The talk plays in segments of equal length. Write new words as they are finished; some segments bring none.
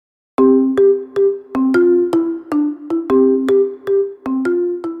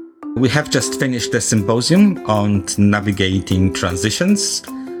We have just finished the symposium on navigating transitions.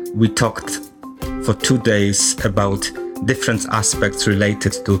 We talked for 2 days about different aspects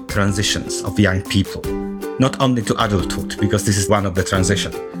related to transitions of young people, not only to adulthood, because this is one of the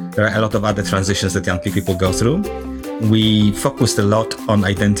transitions. There are a lot of other transitions that young people go through. We focused a lot on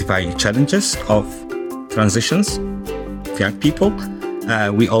identifying challenges of transitions of young people.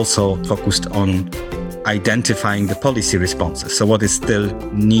 We also focused on identifying the policy responses. So what is still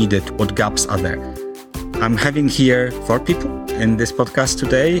needed, what gaps are there? I'm having here 4 people in this podcast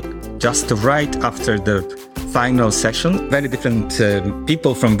today, just right after the final session. Very different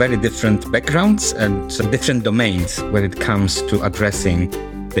people from very different backgrounds and different domains when it comes to addressing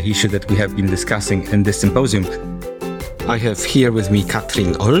the issue that we have been discussing in this symposium. I have here with me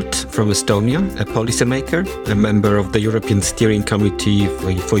Katrin Olt from Estonia, a policymaker, a member of the European Steering Committee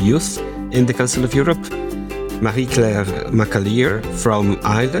for Youth in the Council of Europe. Marie-Claire McAleer from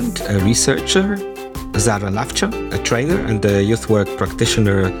Ireland, a researcher. Zara Lavcha, a trainer and a youth work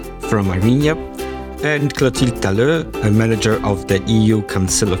practitioner from Armenia. And Clotilde Talleux, a manager of the EU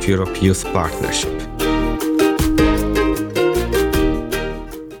Council of Europe Youth Partnership.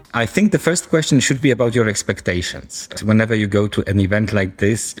 I think the first question should be about your expectations. Whenever you go to an event like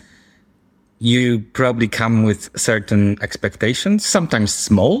this, you probably come with certain expectations, sometimes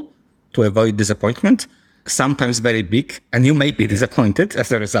small, to avoid disappointment, sometimes very big, and you may be disappointed as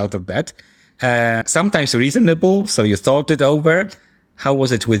a result of that. Sometimes reasonable, so you thought it over. How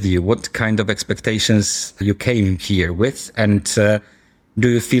was it with you? What kind of expectations you came here with? And do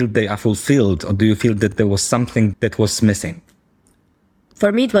you feel they are fulfilled, or do you feel that there was something that was missing?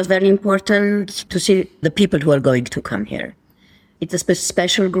 For me, it was very important to see the people who are going to come here. It's a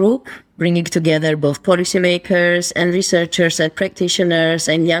special group, bringing together both policymakers and researchers and practitioners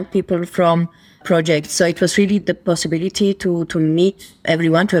and young people from projects. So it was really the possibility to meet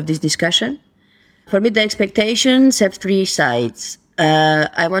everyone, to have this discussion. For me, the expectations have 3 sides.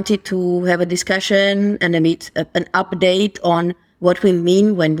 I wanted to have a discussion and an update on what we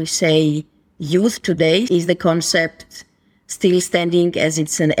mean when we say youth today. Is the concept still standing as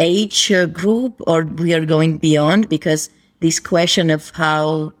it's an age group, or we are going beyond? Because this question of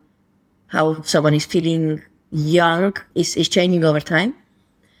how someone is feeling young is changing over time.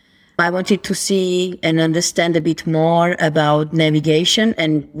 I wanted to see and understand a bit more about navigation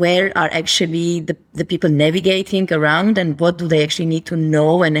and where are actually the people navigating around, and what do they actually need to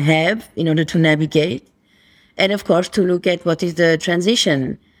know and have in order to navigate. And of course, to look at what is the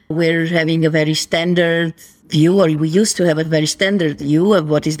transition. We're having a very standard view, or we used to have a very standard view of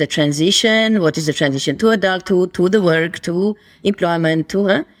what is the transition to adulthood, to the work, to employment,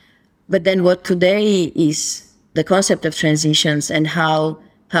 but then what today is the concept of transitions and how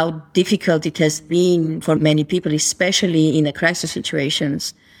difficult it has been for many people, especially in the crisis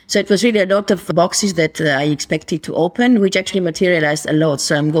situations. So it was really a lot of boxes that I expected to open, which actually materialized a lot.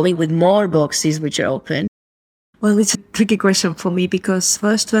 So I'm going with more boxes which are open. Well, it's a tricky question for me, because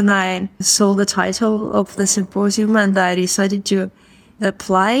first when I saw the title of the symposium and I decided to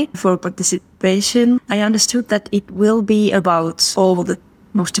apply for participation, I understood that it will be about all the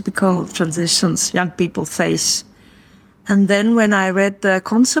most typical transitions young people face. And then when I read the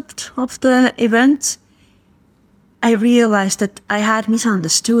concept of the event, I realized that I had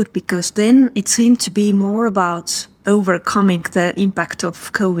misunderstood, because then it seemed to be more about overcoming the impact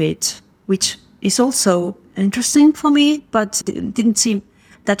of COVID, which is also interesting for me, but it didn't seem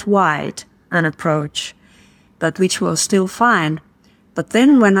that wide an approach, but which was still fine. But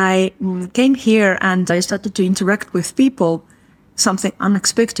then when I came here and I started to interact with people, something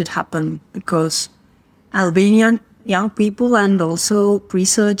unexpected happened, because Albanian young people and also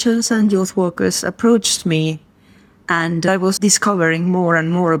researchers and youth workers approached me, and I was discovering more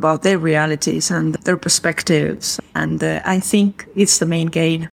and more about their realities and their perspectives. And I think it's the main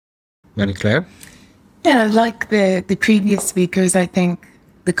gain. Marie-Claire? Yeah, like the previous speakers, I think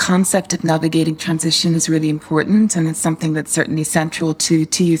the concept of navigating transition is really important, and it's something that's certainly central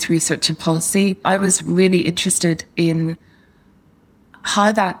to youth research and policy. I was really interested in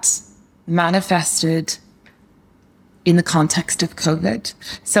how that manifested in the context of COVID.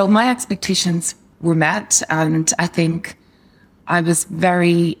 So my expectations were met, and I think I was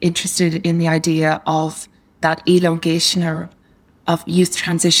very interested in the idea of that elongation of youth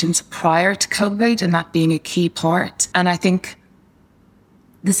transitions prior to COVID, and that being a key part. And I think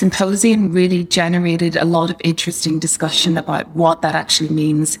the symposium really generated a lot of interesting discussion about what that actually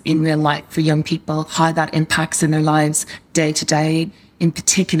means in real life for young people, how that impacts in their lives day to day, in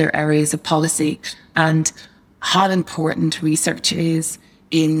particular areas of policy, and how important research is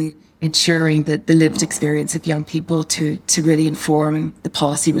in ensuring that the lived experience of young people to really inform the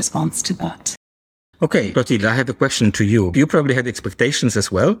policy response to that. Okay, Clotilde, I have a question to you. You probably had expectations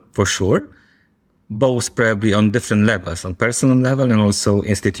as well, for sure, both probably on different levels, on personal level and also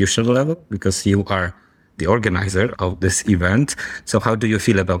institutional level, because you are the organizer of this event. So how do you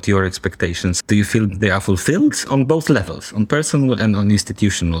feel about your expectations? Do you feel they are fulfilled on both levels, on personal and on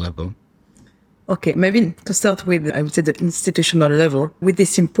institutional level? Okay, maybe to start with, I would say the institutional level. With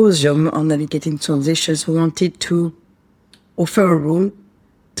this symposium on navigating transitions, we wanted to offer a room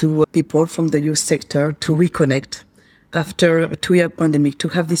to people from the youth sector to reconnect after a 2-year pandemic, to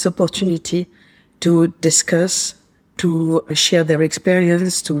have this opportunity to discuss, to share their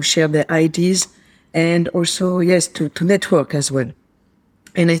experience, to share their ideas, and also, yes, to network as well.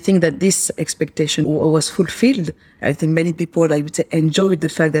 And I think that this expectation was fulfilled. I think many people, I would say, enjoyed the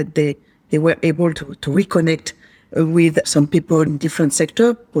fact that they were able to reconnect with some people in different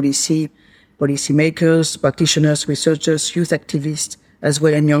sectors, policy makers, practitioners, researchers, youth activists, as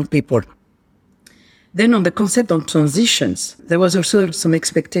well as young people. Then on the concept of transitions, there was also some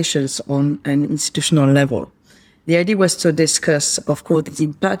expectations on an institutional level. The idea was to discuss, of course, the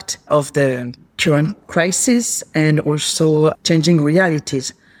impact of the current crisis and also changing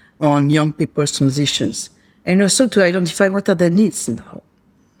realities on young people's transitions. And also to identify what are the needs now,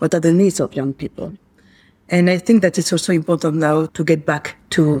 what are the needs of young people. And I think that it's also important now to get back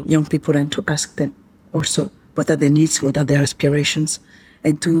to young people and to ask them also what are their needs, what are their aspirations,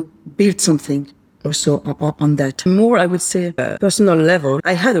 and to build something also on that. More, I would say, personal level.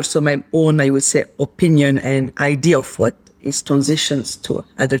 I had also my own, I would say, opinion and idea of what is transitions to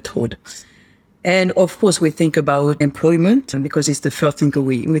adulthood. And of course, we think about employment because it's the first thing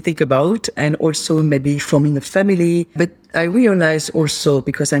we think about, and also maybe forming a family. But I realize also,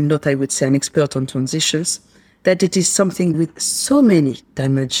 because I'm not, I would say, an expert on transitions, that it is something with so many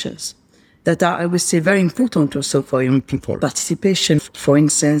dimensions that are, I would say, very important also for young people. Participation, for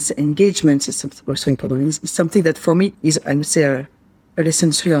instance, engagement is also important. It's something that for me is, I would say, a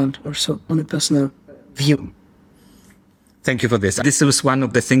lesson learned also on a personal view. Thank you for this. This was one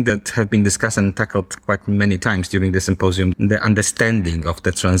of the things that have been discussed and tackled quite many times during the symposium, the understanding of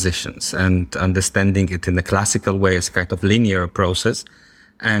the transitions and understanding it in a classical way as kind of linear process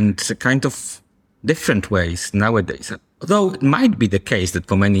and kind of different ways nowadays. Although it might be the case that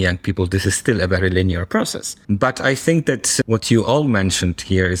for many young people, this is still a very linear process. But I think that what you all mentioned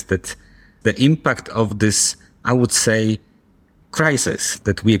here is that the impact of this, I would say, crisis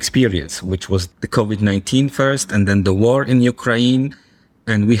that we experienced, which was the COVID-19 first and then the war in Ukraine.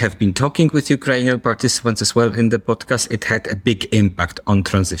 And we have been talking with Ukrainian participants as well in the podcast. It had a big impact on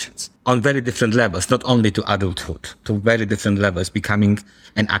transitions on very different levels, not only to adulthood, to very different levels, becoming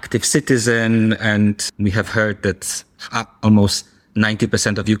an active citizen. And we have heard that almost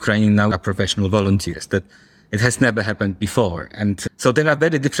 90% of Ukrainians now are professional volunteers, that it has never happened before. And so there are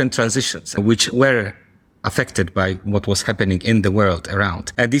very different transitions which were affected by what was happening in the world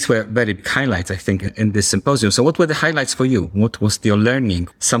around. And these were very big highlights, I think, in this symposium. So what were the highlights for you? What was your learning?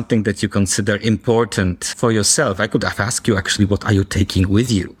 Something that you consider important for yourself? I could have asked you actually, what are you taking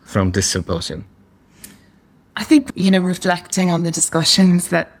with you from this symposium? I think, reflecting on the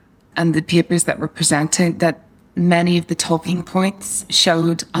discussions and the papers that were presented, that many of the talking points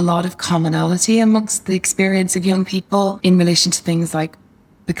showed a lot of commonality amongst the experience of young people in relation to things like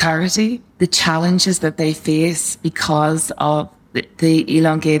precarity, the challenges that they face because of the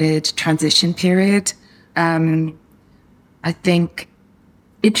elongated transition period. I think,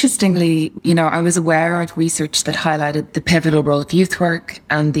 interestingly, I was aware of research that highlighted the pivotal role of youth work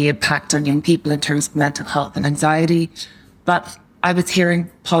and the impact on young people in terms of mental health and anxiety. But I was hearing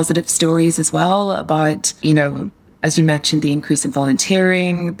positive stories as well about, as you mentioned, the increase in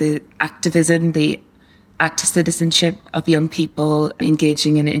volunteering, the activism, the active citizenship of young people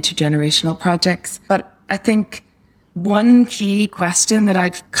engaging in intergenerational projects. But I think one key question that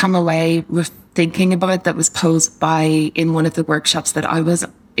I've come away with thinking about that was posed in one of the workshops that I was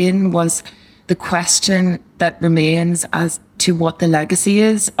in was the question that remains as to what the legacy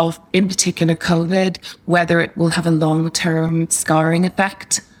is of, in particular, COVID, whether it will have a long-term scarring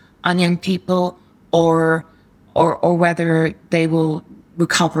effect on young people or whether they will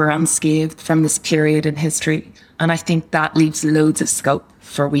recover unscathed from this period in history. And I think that leaves loads of scope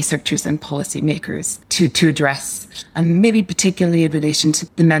for researchers and policymakers to address, and maybe particularly in relation to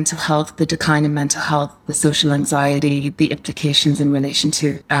the mental health, the decline in mental health, the social anxiety, the implications in relation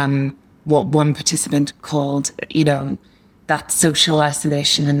to what one participant called, that social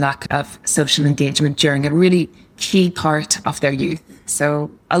isolation and lack of social engagement during a really key part of their youth.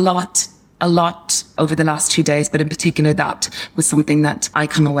 So a lot a lot over the last 2 days, but in particular, that was something that I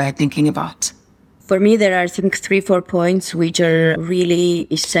come away thinking about. For me, there are, I think, 3-4 points which are really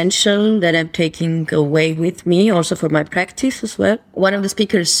essential that I'm taking away with me, also for my practice as well. One of the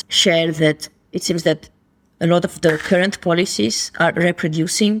speakers shared that it seems that a lot of the current policies are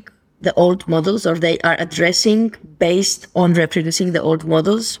reproducing the old models, or they are addressing based on reproducing the old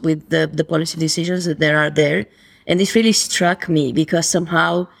models with the policy decisions that there are there. And this really struck me because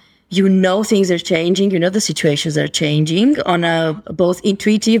somehow things are changing, the situations are changing on a both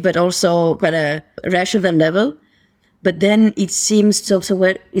intuitive but also at a rational level. But then it seems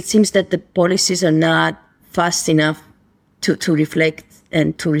that the policies are not fast enough to reflect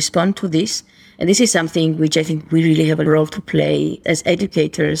and to respond to this. And this is something which I think we really have a role to play as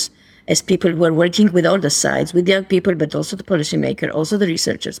educators, as people who are working with all the sides, with young people, but also the policymaker, also the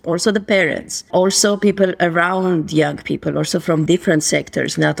researchers, also the parents, also people around young people, also from different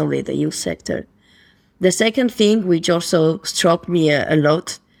sectors, not only the youth sector. The second thing, which also struck me a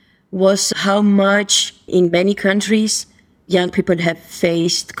lot, was how much in many countries young people have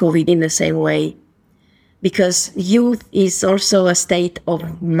faced COVID in the same way. Because youth is also a state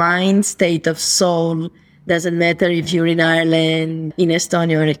of mind, state of soul. Doesn't matter if you're in Ireland, in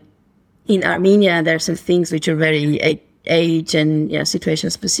Estonia, or in Armenia. There are some things which are very age and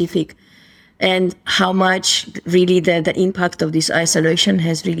situation specific. And how much really the impact of this isolation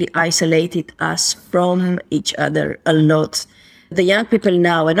has really isolated us from each other a lot. The young people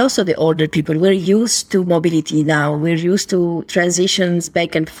now, and also the older people, we're used to mobility now. We're used to transitions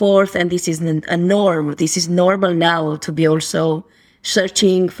back and forth, and this is a norm. This is normal now to be also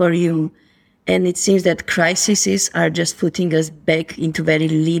searching for you. And it seems that crises are just putting us back into very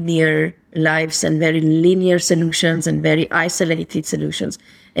linear lives and very linear solutions and very isolated solutions.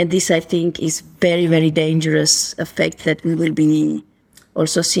 And this, I think, is very, very dangerous effect that we will be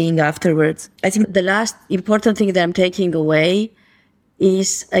also seeing afterwards. I think the last important thing that I'm taking away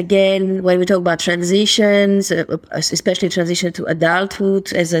is, again, when we talk about transitions, especially transition to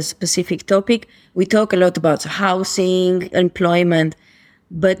adulthood as a specific topic, we talk a lot about housing, employment,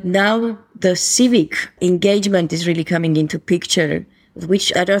 but now the civic engagement is really coming into picture,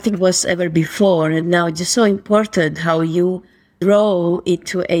 which I don't think was ever before. And now it's just so important how you grow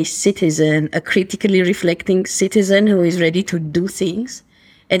into a citizen, a critically reflecting citizen who is ready to do things.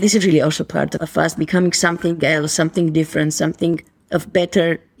 And this is really also part of us becoming something else, something different, something of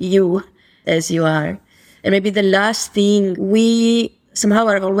better you as you are. And maybe the last thing, we somehow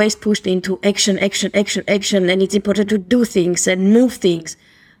are always pushed into action, and it's important to do things and move things.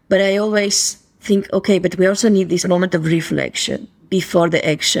 But I always think, okay, but we also need this moment of reflection before the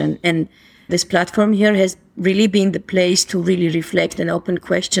action. And this platform here has really been the place to really reflect and open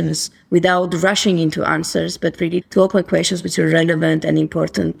questions without rushing into answers, but really to open questions which are relevant and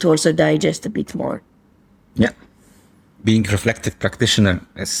important to also digest a bit more. Yeah. Being a reflective practitioner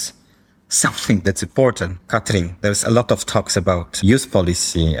is something that's important. Katrin, there's a lot of talks about youth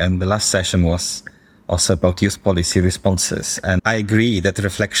policy, and the last session was also about youth policy responses. And I agree that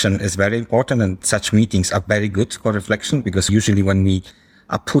reflection is very important, and such meetings are very good for reflection, because usually when we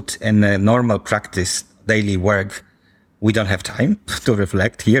are put in a normal practice, daily work, we don't have time to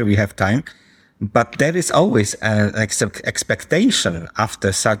reflect. Here we have time. But there is always an expectation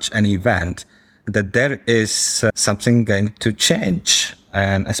after such an event that there is something going to change,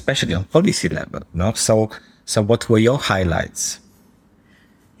 and especially on policy level. No? So what were your highlights?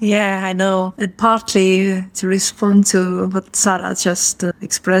 Yeah, I know. And partly to respond to what Sarah just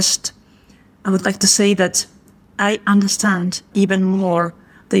expressed, I would like to say that I understand even more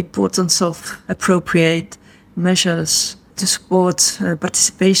the importance of appropriate measures to support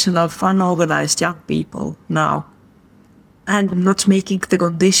participation of unorganized young people now, and not making the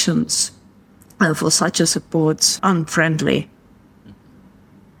conditions for such a support unfriendly.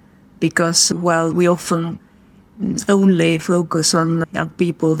 Because, well, we often only focus on young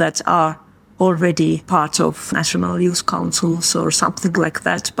people that are already part of national youth councils or something like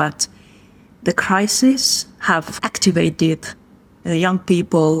that, but the crises have activated young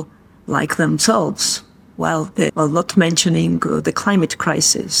people like themselves. Well, not mentioning the climate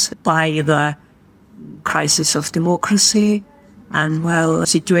crisis, by the crisis of democracy, and, well,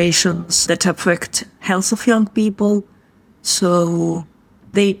 situations that affect health of young people. So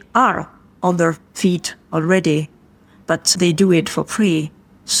they are on their feet already, but they do it for free.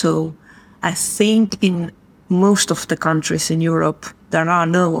 So I think in most of the countries in Europe, there are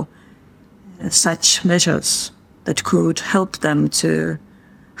no such measures that could help them to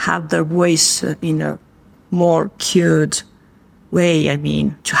have their voice in a more cured way. I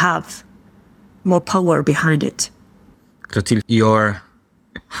mean, to have more power behind it. Clotilde, your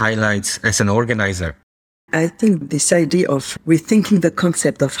highlight as an organizer? I think this idea of rethinking the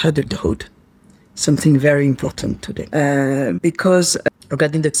concept of adulthood, something very important today, because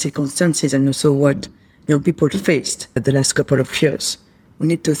regarding the circumstances and also what young people faced the last couple of years, we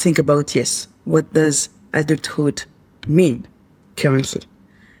need to think about, yes, what does adulthood mean currently?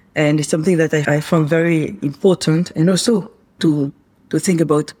 And it's something that I found very important, and also to think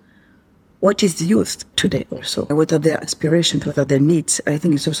about what is the youth today also? What are their aspirations? What are their needs? I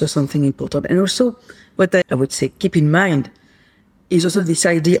think it's also something important. And also what I would say keep in mind is also this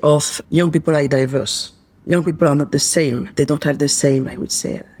idea of young people are diverse. Young people are not the same. They don't have the same, I would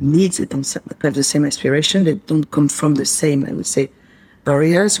say, needs. They don't have the same aspiration. They don't come from the same, I would say,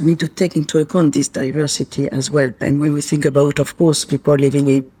 barriers. We need to take into account this diversity as well. And when we think about, of course, people living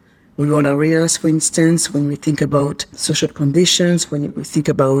in rural areas, for instance, when we think about social conditions, when we think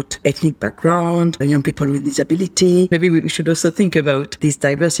about ethnic background, young people with disability, maybe we should also think about this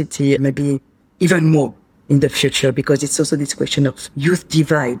diversity maybe even more in the future, because it's also this question of youth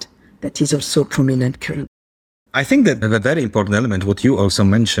divide that is also prominent currently. I think that a very important element, what you also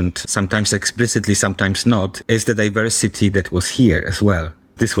mentioned, sometimes explicitly, sometimes not, is the diversity that was here as well.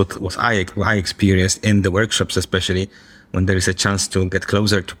 This was I experienced in the workshops, especially when there is a chance to get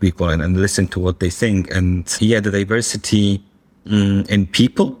closer to people and listen to what they think. And yeah, the diversity in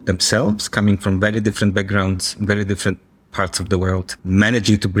people themselves, coming from very different backgrounds, very different parts of the world,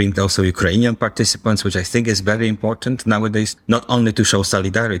 managing to bring also Ukrainian participants, which I think is very important nowadays, not only to show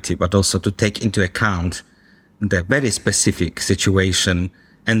solidarity, but also to take into account the very specific situation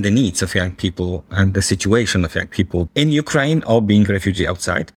and the needs of young people and the situation of young people in Ukraine or being refugee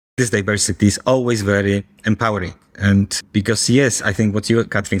outside. This diversity is always very empowering. And because, yes, I think what you,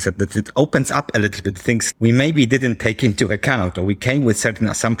 Catherine, said, that it opens up a little bit things we maybe didn't take into account, or we came with certain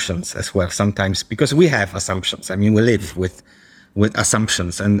assumptions as well sometimes, because we have assumptions. I mean, we live with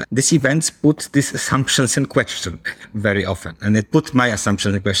assumptions, and these events put these assumptions in question very often. And it put my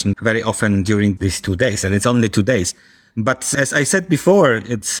assumptions in question very often during these 2 days, and it's only 2 days. But as I said before,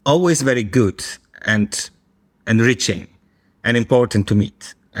 it's always very good and enriching and important to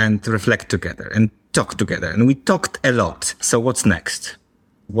meet and reflect together and talk together. And we talked a lot. So what's next?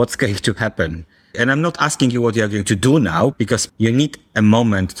 What's going to happen? And I'm not asking you what you're going to do now, because you need a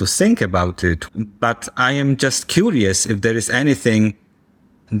moment to think about it. But I am just curious if there is anything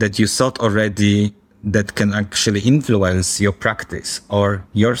that you thought already that can actually influence your practice or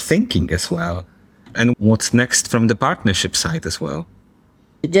your thinking as well. And what's next from the partnership side as well?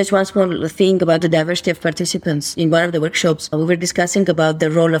 Just one small thing about the diversity of participants. In one of the workshops, we were discussing about the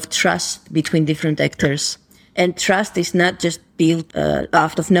role of trust between different actors. And trust is not just built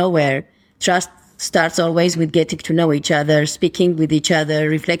out of nowhere. Trust starts always with getting to know each other, speaking with each other,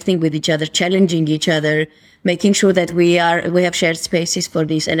 reflecting with each other, challenging each other, making sure that we have shared spaces for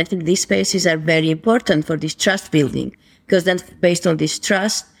this. And I think these spaces are very important for this trust building, because then based on this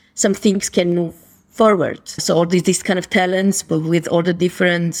trust, some things can move forward. So all these kind of talents, but with all the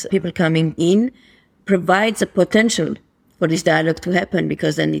different people coming in, provides a potential for this dialogue to happen,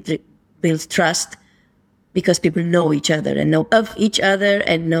 because then it builds trust, because people know each other and know of each other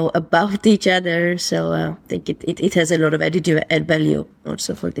and know about each other. So I think it has a lot of added value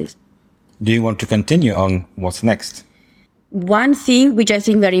also for this. Do you want to continue on what's next? One thing which I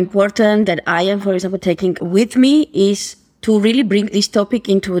think very important that I am, for example, taking with me is to really bring this topic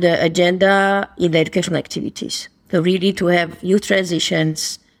into the agenda in the educational activities. So really to have youth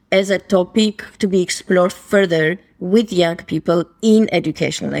transitions as a topic to be explored further with young people in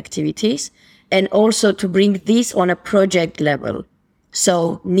educational activities, and also to bring this on a project level.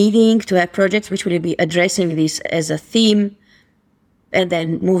 So needing to have projects which will be addressing this as a theme, and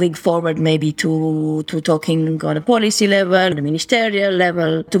then moving forward maybe to talking on a policy level, on a ministerial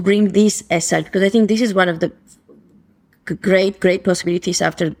level, to bring this aside, because I think this is one of the great possibilities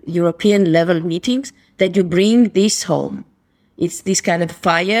after European level meetings, that you bring this home. It's this kind of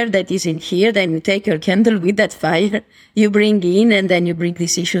fire that is in here, then you take your candle with that fire, you bring in, and then you bring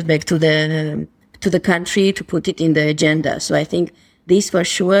these issues back to the country to put it in the agenda. So I think this for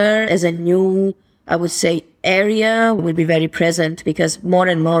sure as a new, I would say, area will be very present, because more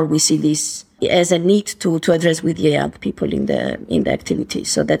and more we see this as a need to address with young people in the activities.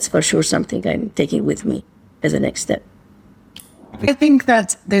 So that's for sure something I'm taking with me as a next step. I think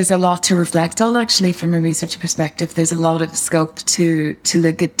that there's a lot to reflect on, actually, from a research perspective. There's a lot of scope to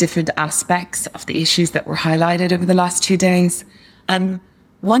look at different aspects of the issues that were highlighted over the last 2 days.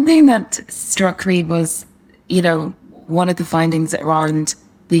 One thing that struck me was, one of the findings around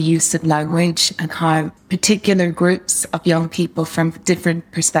the use of language and how particular groups of young people from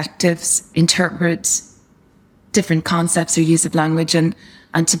different perspectives interpret different concepts or use of language. And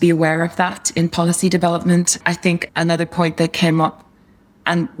and to be aware of that in policy development. I think another point that came up,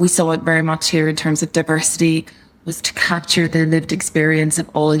 and we saw it very much here in terms of diversity, was to capture the lived experience of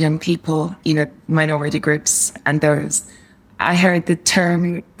all young people, minority groups and those. I heard the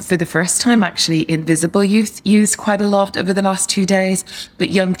term for the first time, actually, invisible youth used quite a lot over the last 2 days, but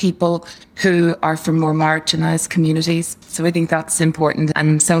young people who are from more marginalised communities. So I think that's important.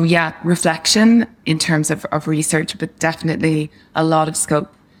 And so, reflection in terms of research, but definitely a lot of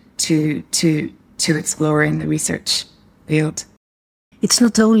scope to explore in the research field. It's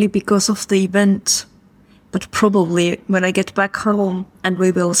not only because of the event, but probably when I get back home and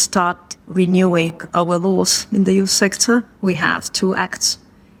we will start renewing our laws in the youth sector, we have to act.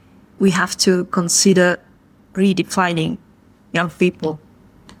 We have to consider redefining young people,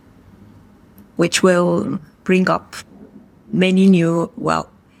 which will bring up many new,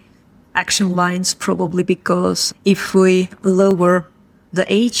 action lines, probably, because if we lower the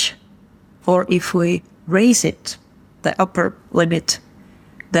age or if we raise it, the upper limit,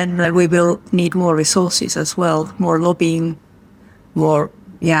 then we will need more resources as well, more lobbying, more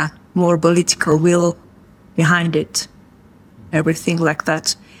political will behind it, everything like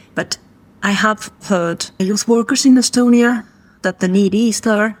that. But I have heard youth workers in Estonia that the need is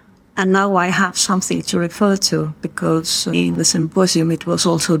there, and now I have something to refer to, because in the symposium it was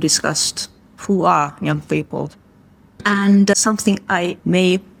also discussed who are young people. And something I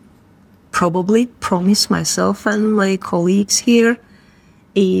may probably promise myself and my colleagues here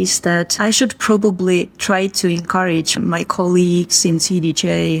is that I should probably try to encourage my colleagues in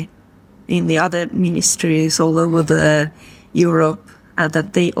CDJ, in the other ministries all over Europe,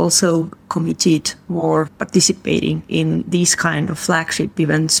 that they also committed more participating in these kind of flagship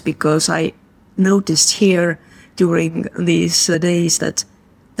events, because I noticed here during these days that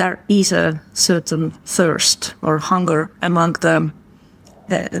there is a certain thirst or hunger among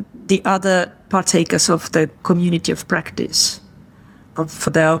the other partakers of the community of practice,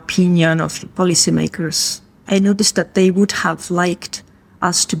 of the opinion of policymakers. I noticed that they would have liked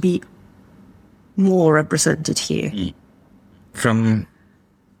us to be more represented here. From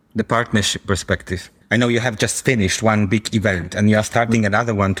the partnership perspective, I know you have just finished one big event and you are starting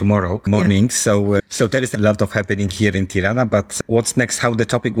another one tomorrow morning. Yeah. So there is a lot of happening here in Tirana, but what's next? How the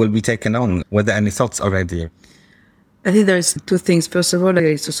topic will be taken on? Were there any thoughts already? I think there's two things. First of all,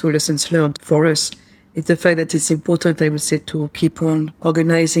 it's also lessons learned for us. It's the fact that it's important, I would say, to keep on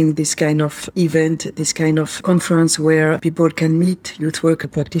organizing this kind of event, this kind of conference where people can meet youth worker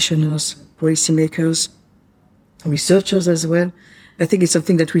practitioners, policymakers, researchers as well. I think it's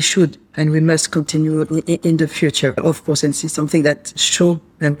something that we should and we must continue in the future, of course, and it's something that show,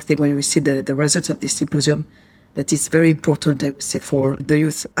 I think, when we see the results of this symposium, that is very important, I would say, for the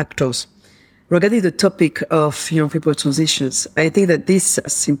youth actors. Regarding the topic of young people transitions, I think that this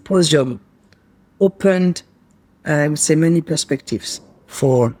symposium opened, I would say, many perspectives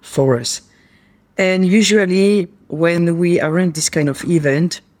for us. And usually when we arrange this kind of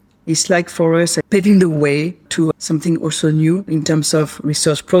event, it's like for us paving the way to something also new in terms of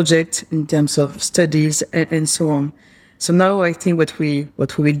research projects, in terms of studies, and so on. So now I think what we will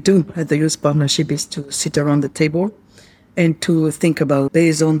do at the Youth Partnership is to sit around the table and to think about,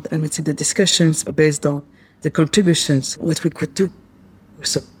 based on, I would say, the discussions, based on the contributions, what we could do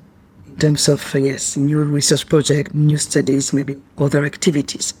also in terms of, new research project, new studies, maybe other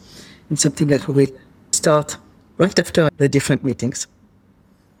activities, and something that we will start right after the different meetings.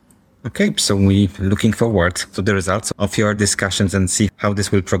 Okay, so we're looking forward to the results of your discussions and see how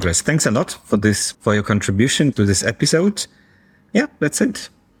this will progress. Thanks a lot for your contribution to this episode. Yeah, that's it.